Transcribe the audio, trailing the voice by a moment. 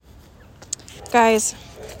Guys,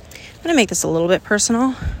 I'm going to make this a little bit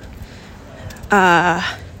personal. But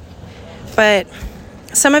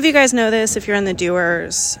some of you guys know this if you're in the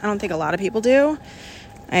doers. I don't think a lot of people do.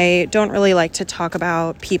 I don't really like to talk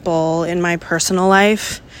about people in my personal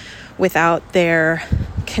life without their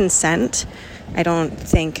consent. I don't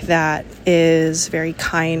think that is very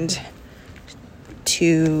kind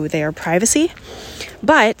to their privacy.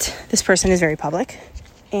 But this person is very public,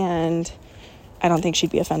 and I don't think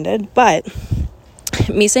she'd be offended. But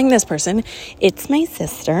me saying this person, it's my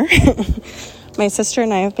sister. My sister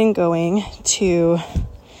and I have been going to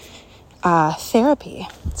therapy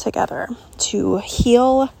together to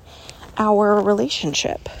heal our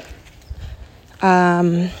relationship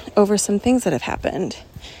over some things that have happened.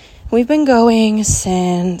 We've been going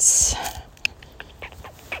since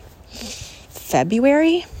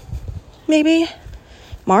February, maybe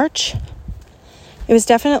March. It was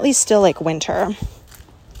definitely still like winter.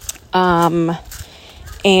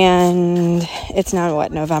 And it's now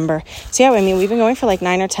November. So yeah, I mean, we've been going for like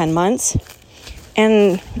 9 or 10 months.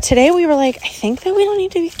 And today we were like, I think that we don't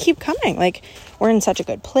need to keep coming. Like, we're in such a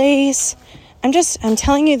good place. I'm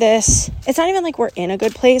telling you this. It's not even like we're in a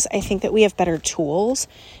good place. I think that we have better tools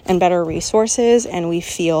and better resources, and we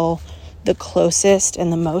feel the closest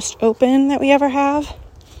and the most open that we ever have.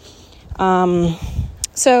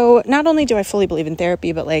 So not only do I fully believe in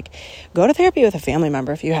therapy, but like, go to therapy with a family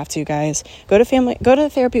member if you have to, guys. Go to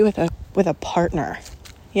therapy with a partner,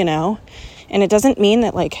 And it doesn't mean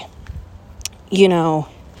that like,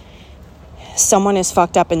 someone is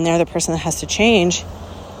fucked up and they're the person that has to change.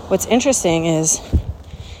 What's interesting is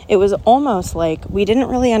it was almost like we didn't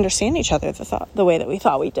really understand each other the way that we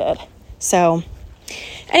thought we did. So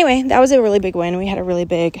anyway, that was a really big win. We had a really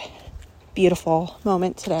big, beautiful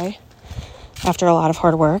moment today after a lot of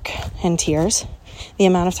hard work and tears. The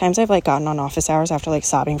amount of times I've like gotten on office hours after like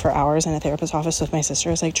sobbing for hours in a therapist's office with my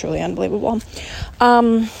sister is like truly unbelievable.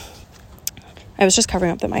 I was just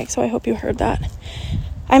covering up the mic, so I hope you heard that.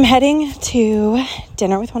 I'm heading to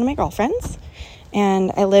dinner with one of my girlfriends,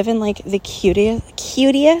 and I live in like the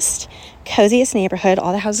cutest, coziest neighborhood.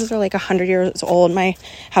 All the houses are like 100 years old. My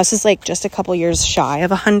house is like just a couple years shy of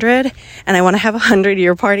 100, and I want to have a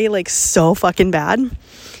 100-year party like so fucking bad.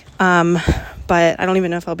 But I don't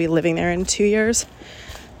even know if I'll be living there in 2 years.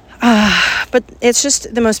 But it's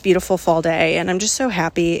just the most beautiful fall day, and I'm just so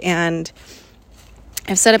happy. And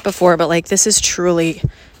I've said it before, but like, this is truly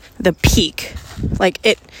the peak. Like,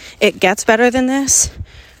 it gets better than this,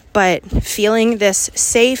 but feeling this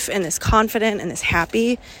safe and this confident and this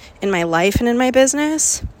happy in my life and in my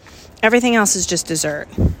business, everything else is just dessert.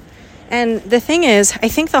 And the thing is, I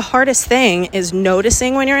think the hardest thing is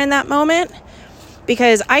noticing when you're in that moment.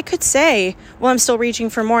 Because I could say, well, I'm still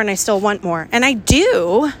reaching for more and I still want more. And I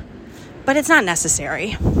do, but it's not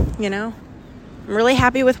necessary, I'm really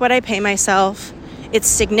happy with what I pay myself. It's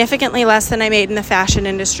significantly less than I made in the fashion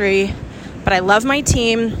industry. But I love my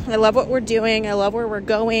team. I love what we're doing. I love where we're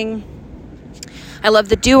going. I love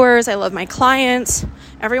the doers. I love my clients.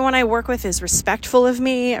 Everyone I work with is respectful of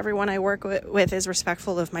me. Everyone I work with is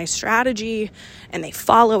respectful of my strategy, and they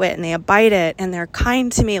follow it and they abide it and they're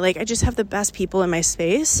kind to me. Like, I just have the best people in my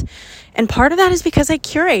space. And part of that is because I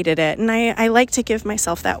curated it. And I like to give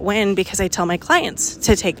myself that win because I tell my clients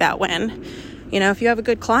to take that win. If you have a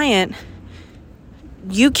good client,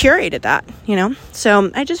 you curated that,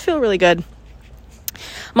 So I just feel really good.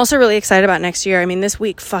 I'm also really excited about next year. I mean, this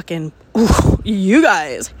week you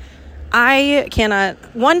guys. I cannot,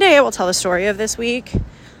 one day I will tell the story of this week,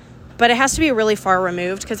 but it has to be really far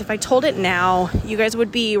removed, because if I told it now, you guys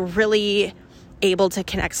would be really able to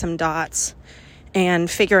connect some dots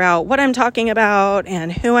and figure out what I'm talking about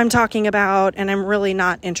and who I'm talking about. And I'm really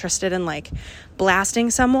not interested in like blasting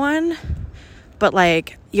someone, but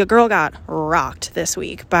like, your girl got rocked this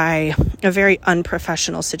week by a very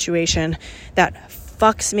unprofessional situation that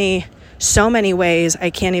fucks me so many ways I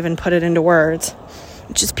can't even put it into words.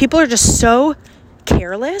 Just people are just so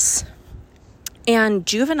careless and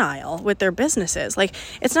juvenile with their businesses. Like,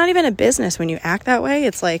 it's not even a business when you act that way.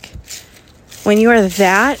 It's like when you are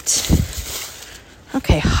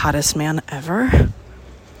hottest man ever.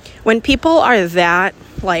 When people are that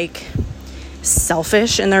like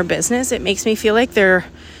selfish in their business, it makes me feel like they're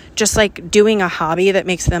just like doing a hobby that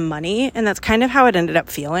makes them money. And that's kind of how it ended up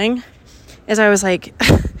feeling. Is I was like,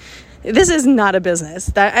 this is not a business.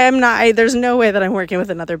 That I am not. There's no way that I'm working with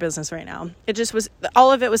another business right now. It just was,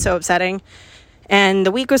 all of it was so upsetting, and the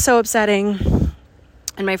week was so upsetting,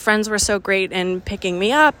 and my friends were so great in picking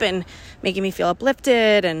me up and making me feel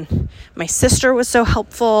uplifted, and my sister was so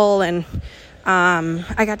helpful, and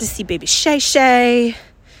I got to see baby Shay Shay,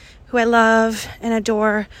 who I love and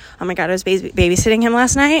adore. Oh my God, I was babysitting him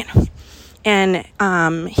last night. And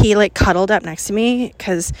he like cuddled up next to me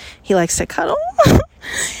because he likes to cuddle.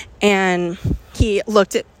 And he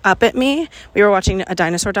looked up at me. We were watching a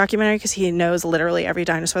dinosaur documentary because he knows literally every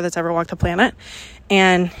dinosaur that's ever walked the planet.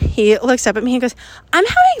 And he looks up at me and goes, "I'm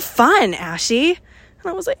having fun, Ashy." And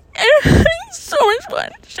I was like, "I'm having so much fun,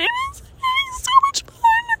 Seamus. I'm having so much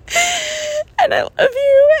fun. And I love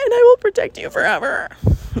you, and I will protect you forever."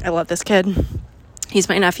 I love this kid. He's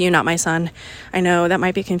my nephew, not my son. I know that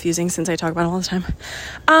might be confusing since I talk about him all the time.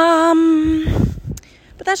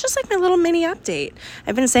 But that's just like my little mini update.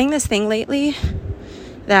 I've been saying this thing lately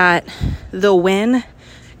that the win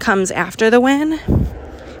comes after the win.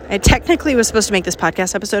 I technically was supposed to make this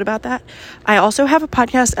podcast episode about that. I also have a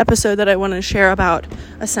podcast episode that I want to share about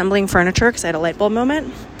assembling furniture because I had a light bulb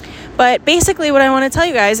moment. But basically what I want to tell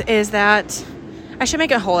you guys is that I should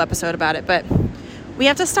make a whole episode about it, but we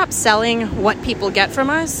have to stop selling what people get from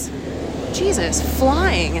us. Jesus,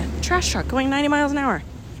 flying. Trash truck going 90 miles an hour.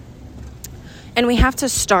 And we have to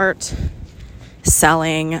start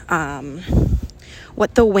selling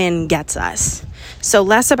what the win gets us. So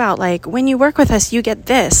less about like, when you work with us, you get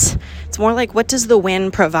this. It's more like, what does the win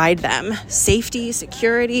provide them? Safety,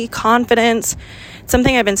 security, confidence. It's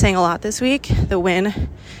something I've been saying a lot this week. The win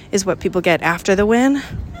is what people get after the win.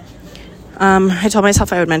 I told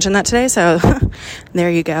myself I would mention that today, so there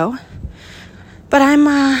you go. But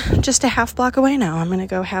I'm just a half block away now. I'm going to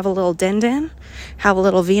go have a little Din Din, have a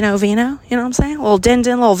little Vino, you know what I'm saying? A little Din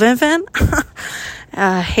Din, little Vin Vin.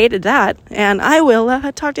 Hated that, and I will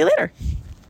talk to you later.